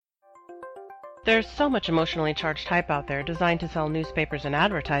There's so much emotionally charged hype out there designed to sell newspapers and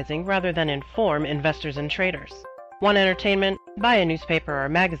advertising rather than inform investors and traders. Want entertainment? Buy a newspaper or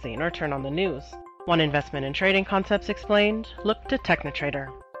magazine or turn on the news. Want investment and trading concepts explained? Look to TechnoTrader.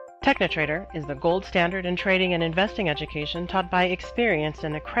 TechnoTrader is the gold standard in trading and investing education taught by experienced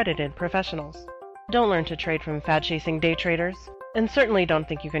and accredited professionals. Don't learn to trade from fad-chasing day traders, and certainly don't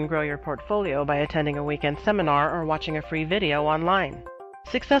think you can grow your portfolio by attending a weekend seminar or watching a free video online.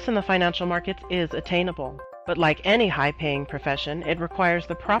 Success in the financial markets is attainable, but like any high-paying profession, it requires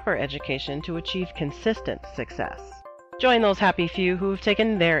the proper education to achieve consistent success. Join those happy few who've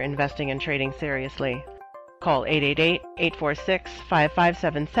taken their investing and trading seriously. Call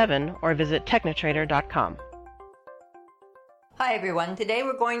 888-846-5577 or visit technotrader.com. Hi everyone, today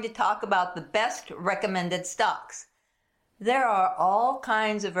we're going to talk about the best recommended stocks. There are all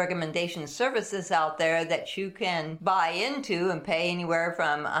kinds of recommendation services out there that you can buy into and pay anywhere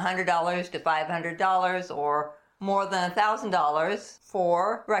from $100 to $500 or more than $1,000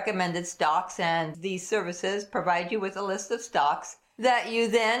 for recommended stocks, and these services provide you with a list of stocks that you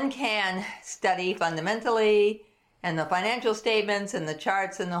then can study fundamentally and the financial statements and the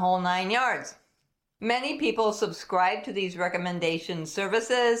charts and the whole 9 yards. Many people subscribe to these recommendation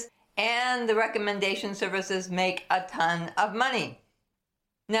services, and the recommendation services make a ton of money.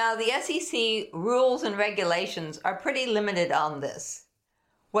 Now, the SEC rules and regulations are pretty limited on this.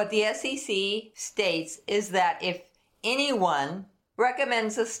 What the SEC states is that if anyone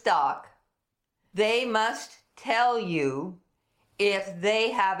recommends a stock, they must tell you if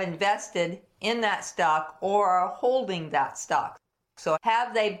they have invested in that stock or are holding that stock. So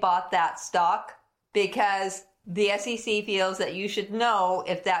have they bought that stock? Because the SEC feels that you should know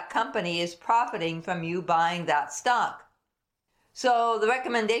if that company is profiting from you buying that stock. So the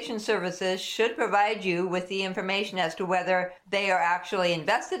recommendation services should provide you with the information as to whether they are actually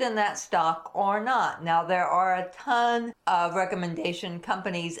invested in that stock or not. Now, there are a ton of recommendation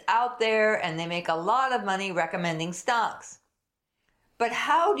companies out there, and they make a lot of money recommending stocks. But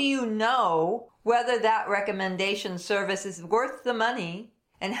how do you know whether that recommendation service is worth the money?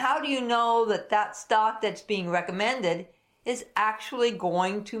 And how do you know that that stock that's being recommended is actually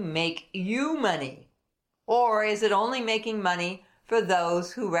going to make you money? Or is it only making money for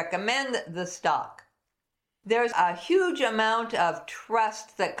those who recommend the stock? There's a huge amount of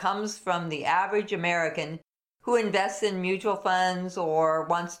trust that comes from the average American who invests in mutual funds or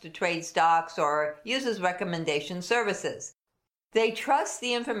wants to trade stocks or uses recommendation services. They trust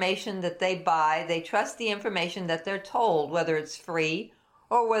the information that they buy. They trust the information that they're told, whether it's free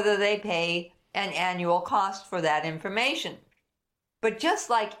or whether they pay an annual cost for that information. But just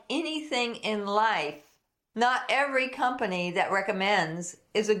like anything in life, not every company that recommends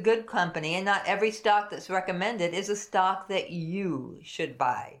is a good company, and not every stock that's recommended is a stock that you should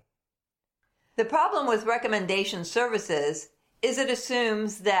buy. The problem with recommendation services is it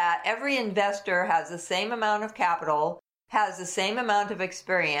assumes that every investor has the same amount of capital, has the same amount of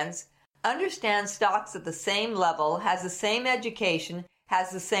experience, understands stocks at the same level, has the same education,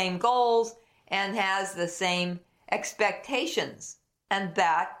 has the same goals, and has the same expectations. And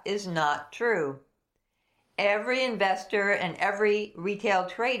that is not true. Every investor and every retail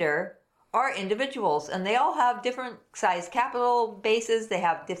trader are individuals, and they all have different size capital bases. They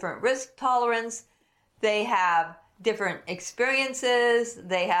have different risk tolerance. They have different experiences.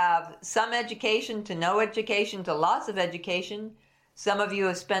 They have some education to no education to lots of education. Some of you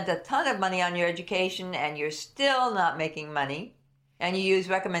have spent a ton of money on your education and you're still not making money. And you use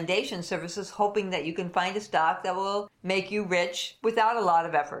recommendation services hoping that you can find a stock that will make you rich without a lot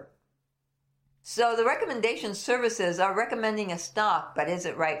of effort. So the recommendation services are recommending a stock, but is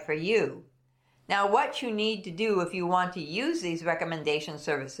it right for you? Now, what you need to do if you want to use these recommendation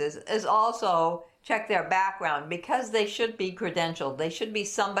services is also check their background, because they should be credentialed. They should be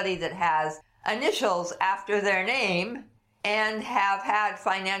somebody that has initials after their name and have had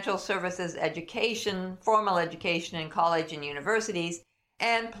financial services education, formal education in college and universities,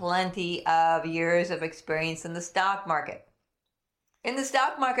 and plenty of years of experience in the stock market. In the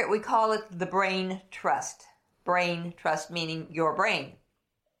stock market, we call it the brain trust. Brain trust meaning your brain.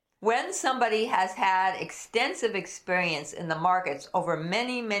 When somebody has had extensive experience in the markets over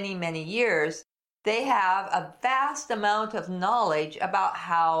many, many, many years, they have a vast amount of knowledge about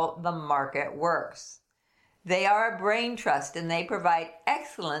how the market works. They are a brain trust, and they provide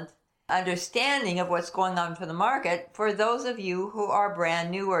excellent understanding of what's going on for the market for those of you who are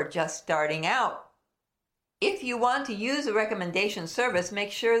brand new or just starting out. If you want to use a recommendation service,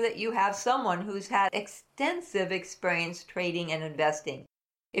 make sure that you have someone who's had extensive experience trading and investing.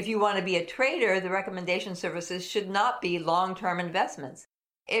 If you want to be a trader, the recommendation services should not be long-term investments.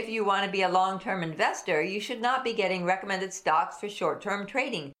 If you want to be a long-term investor, you should not be getting recommended stocks for short-term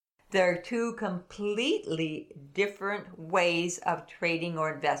trading. They're two completely different ways of trading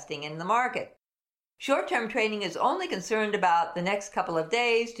or investing in the market. Short-term trading is only concerned about the next couple of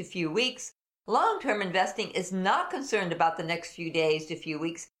days to few weeks. Long-term investing is not concerned about the next few days to few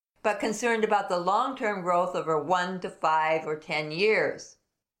weeks, but concerned about the long-term growth over 1 to 5 or 10 years.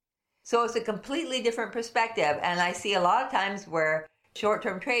 So it's a completely different perspective, and I see a lot of times where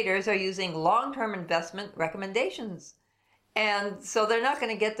short-term traders are using long-term investment recommendations. And so they're not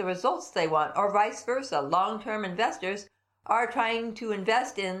going to get the results they want, or vice versa. Long-term investors are trying to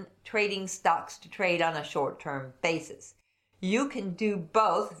invest in trading stocks to trade on a short-term basis. You can do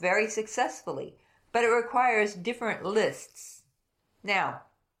both very successfully, but it requires different lists. Now,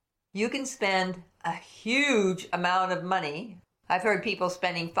 you can spend a huge amount of money. I've heard people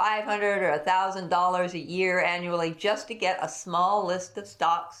spending $500 or $1,000 a year annually just to get a small list of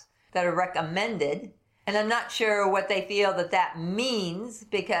stocks that are recommended. And I'm not sure what they feel that means,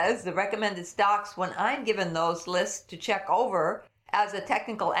 because the recommended stocks, when I'm given those lists to check over as a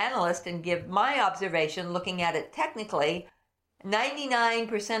technical analyst and give my observation looking at it technically,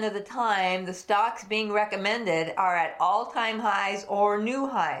 99% of the time the stocks being recommended are at all-time highs or new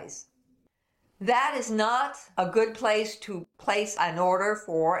highs. That is not a good place to place an order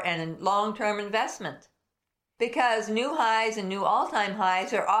for a long-term investment, because new highs and new all-time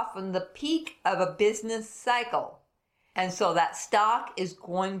highs are often the peak of a business cycle. And so that stock is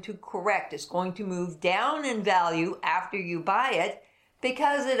going to correct. It's going to move down in value after you buy it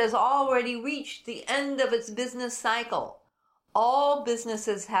because it has already reached the end of its business cycle. All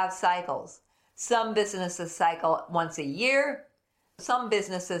businesses have cycles. Some businesses cycle once a year. Some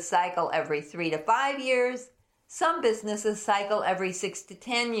businesses cycle every 3 to 5 years. Some businesses cycle every 6 to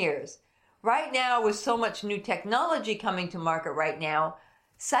 10 years. Right now, with so much new technology coming to market right now,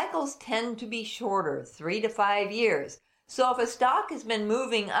 cycles tend to be shorter, 3 to 5 years. So if a stock has been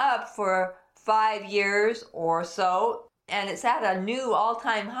moving up for 5 years or so, and it's at a new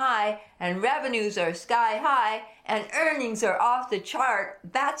all-time high, and revenues are sky high, and earnings are off the chart,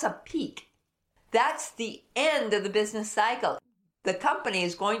 that's a peak. That's the end of the business cycle. The company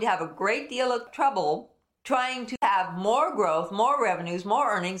is going to have a great deal of trouble trying to have more growth, more revenues,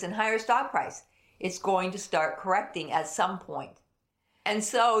 more earnings, and higher stock price. It's going to start correcting at some point. And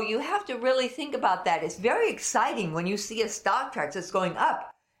so you have to really think about that. It's very exciting when you see a stock chart that's going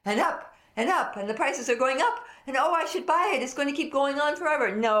up and up and up, and the prices are going up, and oh, I should buy it. It's going to keep going on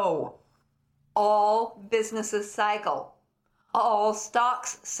forever. No. All businesses cycle. All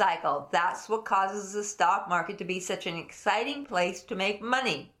stocks cycle. That's what causes the stock market to be such an exciting place to make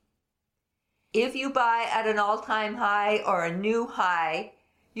money. If you buy at an all-time high or a new high,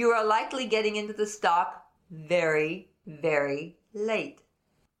 you are likely getting into the stock very, very late.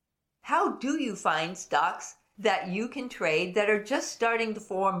 How do you find stocks that you can trade that are just starting to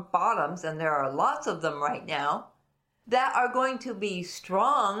form bottoms, and there are lots of them right now, that are going to be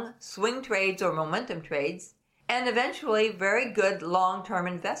strong swing trades or momentum trades, and eventually very good long-term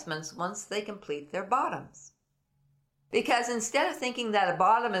investments once they complete their bottoms? Because instead of thinking that a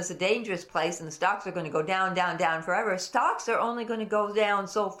bottom is a dangerous place and the stocks are going to go down, down, down forever, stocks are only going to go down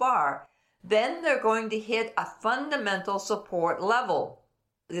so far. Then they're going to hit a fundamental support level.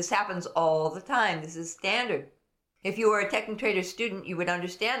 This happens all the time. This is standard. If you were a Technotrader student, you would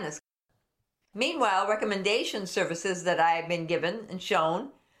understand this. Meanwhile, recommendation services that I've been given and shown,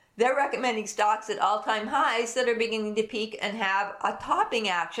 they're recommending stocks at all-time highs that are beginning to peak and have a topping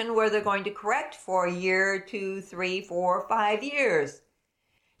action where they're going to correct for a year, 2, 3, 4, 5 years.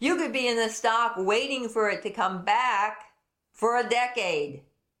 You could be in the stock waiting for it to come back for a decade.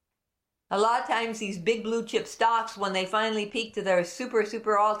 A lot of times these big blue chip stocks, when they finally peak to their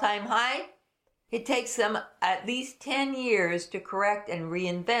super all-time high, it takes them at least 10 years to correct and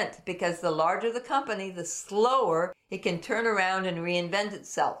reinvent, because the larger the company, the slower it can turn around and reinvent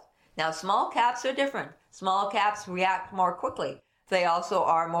itself. Now, small caps are different. Small caps react more quickly. They also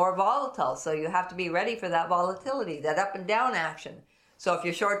are more volatile, so you have to be ready for that volatility, that up and down action. So if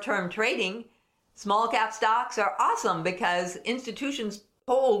you're short-term trading, small cap stocks are awesome because institutions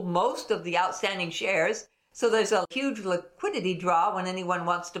hold most of the outstanding shares, so there's a huge liquidity draw when anyone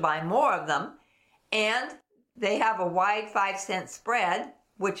wants to buy more of them. And they have a wide 5-cent spread,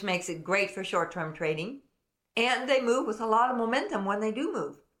 which makes it great for short-term trading. And they move with a lot of momentum when they do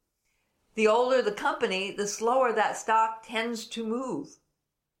move. The older the company, the slower that stock tends to move.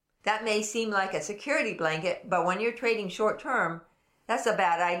 That may seem like a security blanket, but when you're trading short-term, that's a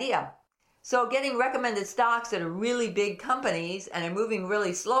bad idea. So getting recommended stocks that are really big companies and are moving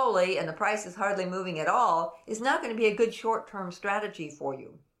really slowly and the price is hardly moving at all is not going to be a good short-term strategy for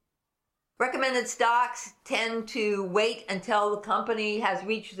you. Recommended stocks tend to wait until the company has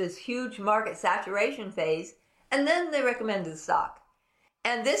reached this huge market saturation phase, and then they recommend the stock.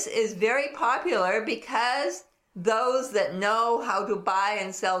 And this is very popular because those that know how to buy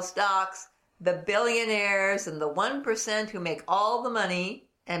and sell stocks, the billionaires and the 1% who make all the money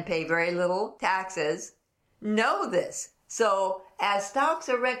and pay very little taxes, know this. So as stocks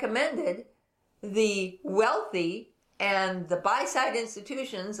are recommended, the wealthy and the buy-side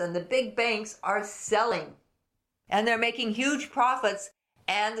institutions and the big banks are selling. And they're making huge profits,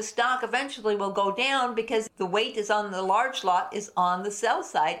 and the stock eventually will go down because the weight is on the large lot is on the sell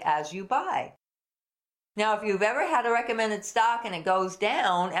side as you buy. Now, if you've ever had a recommended stock and it goes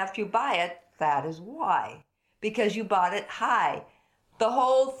down after you buy it, that is why. Because you bought it high. The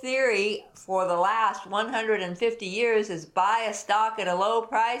whole theory for the last 150 years is buy a stock at a low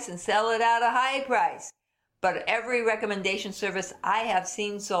price and sell it at a high price. But every recommendation service I have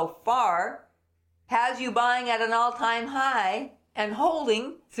seen so far has you buying at an all-time high and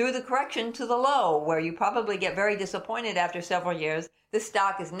holding through the correction to the low, where you probably get very disappointed after several years. This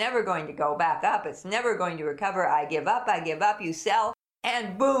stock is never going to go back up. It's never going to recover. I give up, you sell,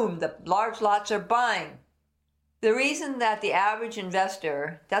 and boom, the large lots are buying. The reason that the average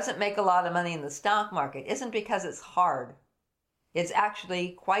investor doesn't make a lot of money in the stock market isn't because it's hard. It's actually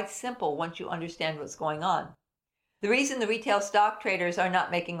quite simple once you understand what's going on. The reason the retail stock traders are not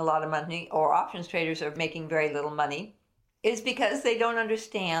making a lot of money, or options traders are making very little money, is because they don't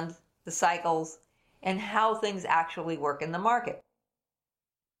understand the cycles and how things actually work in the market.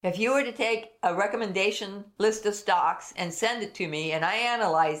 If you were to take a recommendation list of stocks and send it to me and I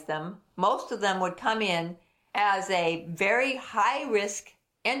analyze them, most of them would come in as a very high risk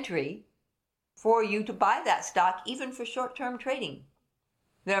entry for you to buy that stock, even for short-term trading.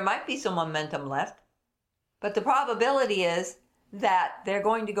 There might be some momentum left, but the probability is that they're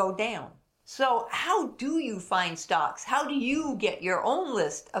going to go down. So how do you find stocks? How do you get your own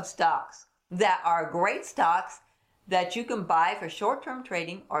list of stocks that are great stocks that you can buy for short-term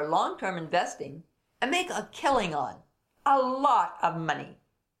trading or long-term investing and make a killing on? A lot of money.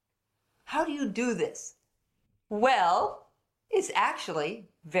 How do you do this? Well, it's actually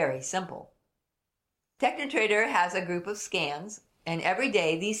very simple. TechnoTrader has a group of scans, and every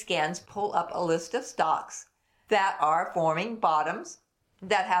day these scans pull up a list of stocks that are forming bottoms,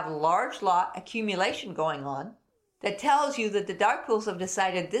 that have large lot accumulation going on, that tells you that the dark pools have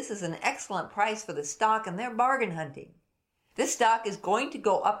decided this is an excellent price for the stock and they're bargain hunting. This stock is going to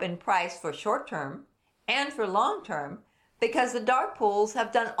go up in price for short term and for long term because the dark pools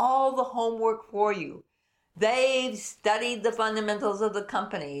have done all the homework for you. They've studied the fundamentals of the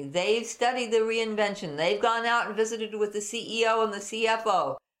company. They've studied the reinvention. They've gone out and visited with the CEO and the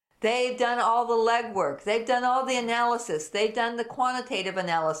CFO. They've done all the legwork. They've done all the analysis. They've done the quantitative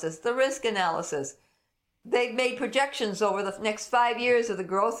analysis, the risk analysis. They've made projections over the next 5 years of the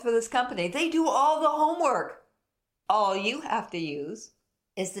growth for this company. They do all the homework. All you have to use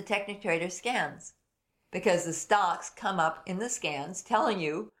is the TechnoTrader scans, because the stocks come up in the scans telling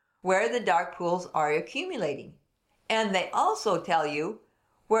you where the dark pools are accumulating. And they also tell you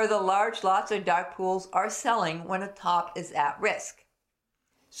where the large lots or dark pools are selling when a top is at risk.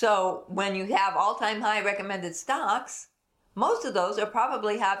 So when you have all-time high recommended stocks, most of those are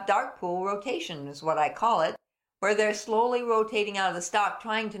probably have dark pool rotation, is what I call it, where they're slowly rotating out of the stock,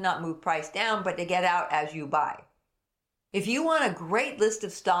 trying to not move price down, but to get out as you buy. If you want a great list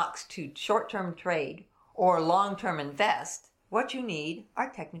of stocks to short-term trade or long-term invest, what you need are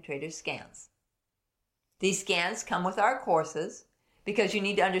TechnoTrader scans. These scans come with our courses because you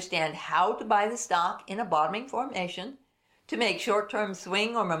need to understand how to buy the stock in a bottoming formation to make short-term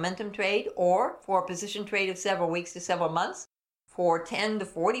swing or momentum trade, or for a position trade of several weeks to several months for 10 to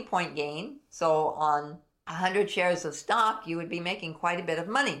 40 point gain. So on 100 shares of stock, you would be making quite a bit of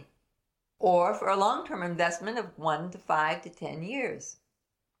money. Or for a long-term investment of 1 to 5 to 10 years.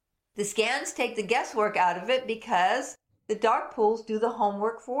 The scans take the guesswork out of it because the dark pools do the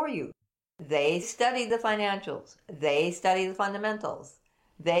homework for you. They study the financials. They study the fundamentals.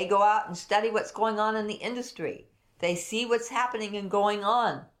 They go out and study what's going on in the industry. They see what's happening and going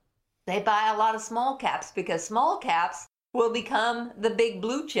on. They buy a lot of small caps because small caps will become the big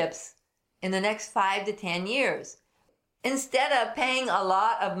blue chips in the next 5 to 10 years. Instead of paying a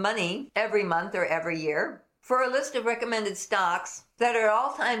lot of money every month or every year for a list of recommended stocks that are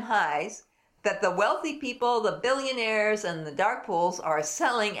all-time highs, that the wealthy people, the billionaires, and the dark pools are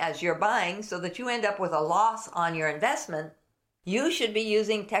selling as you're buying so that you end up with a loss on your investment, You should be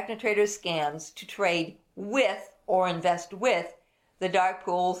using TechnoTrader scans to trade with or invest with the dark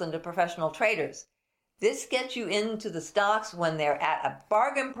pools and the professional traders. This gets you into the stocks when they're at a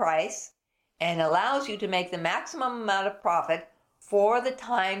bargain price and allows you to make the maximum amount of profit for the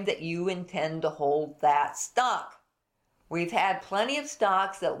time that you intend to hold that stock. We've had plenty of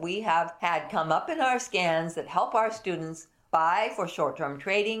stocks that we have had come up in our scans that help our students buy for short-term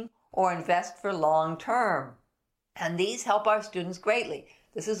trading or invest for long-term. And these help our students greatly.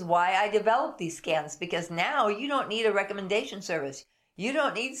 This is why I developed these scans, because now you don't need a recommendation service. You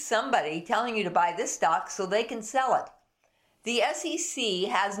don't need somebody telling you to buy this stock so they can sell it. The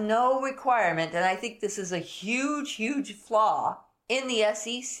SEC has no requirement, and I think this is a huge, huge flaw in the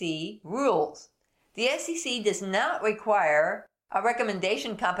SEC rules. The SEC does not require a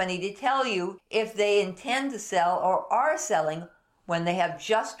recommendation company to tell you if they intend to sell or are selling when they have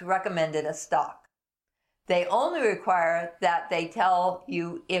just recommended a stock. They only require that they tell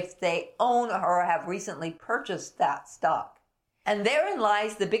you if they own or have recently purchased that stock. And therein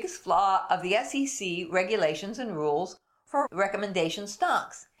lies the biggest flaw of the SEC regulations and rules for recommendation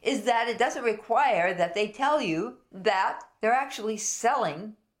stocks, is that it doesn't require that they tell you that they're actually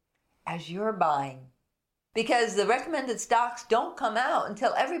selling as you're buying. Because the recommended stocks don't come out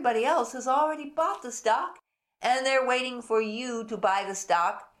until everybody else has already bought the stock, and they're waiting for you to buy the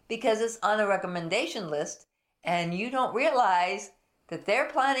stock because it's on a recommendation list, and you don't realize that they're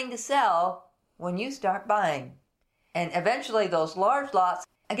planning to sell when you start buying. And eventually those large lots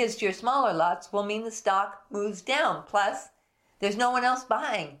against your smaller lots will mean the stock moves down. Plus, there's no one else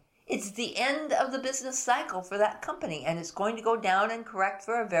buying. It's the end of the business cycle for that company, and it's going to go down and correct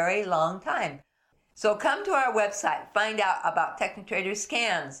for a very long time. So come to our website, find out about TechnoTrader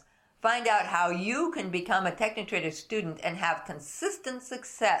scans, find out how you can become a TechnoTrader student and have consistent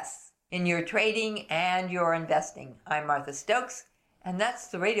success in your trading and your investing. I'm Martha Stokes, and that's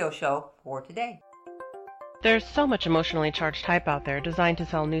the radio show for today. There's so much emotionally charged hype out there designed to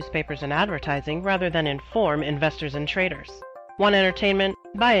sell newspapers and advertising rather than inform investors and traders. Want entertainment?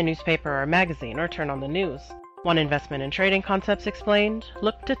 Buy a newspaper or magazine or turn on the news. Want investment and trading concepts explained?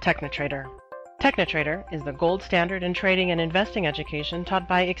 Look to TechnoTrader. TechnoTrader is the gold standard in trading and investing education taught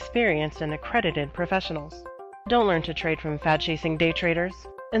by experienced and accredited professionals. Don't learn to trade from fad-chasing day traders,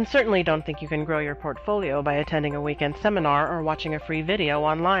 and certainly don't think you can grow your portfolio by attending a weekend seminar or watching a free video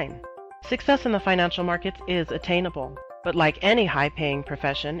online. Success in the financial markets is attainable, but like any high-paying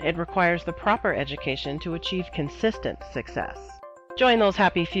profession, it requires the proper education to achieve consistent success. Join those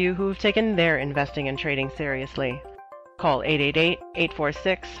happy few who've taken their investing and trading seriously. Call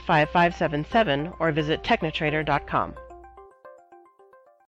 888-846-5577 or visit technotrader.com.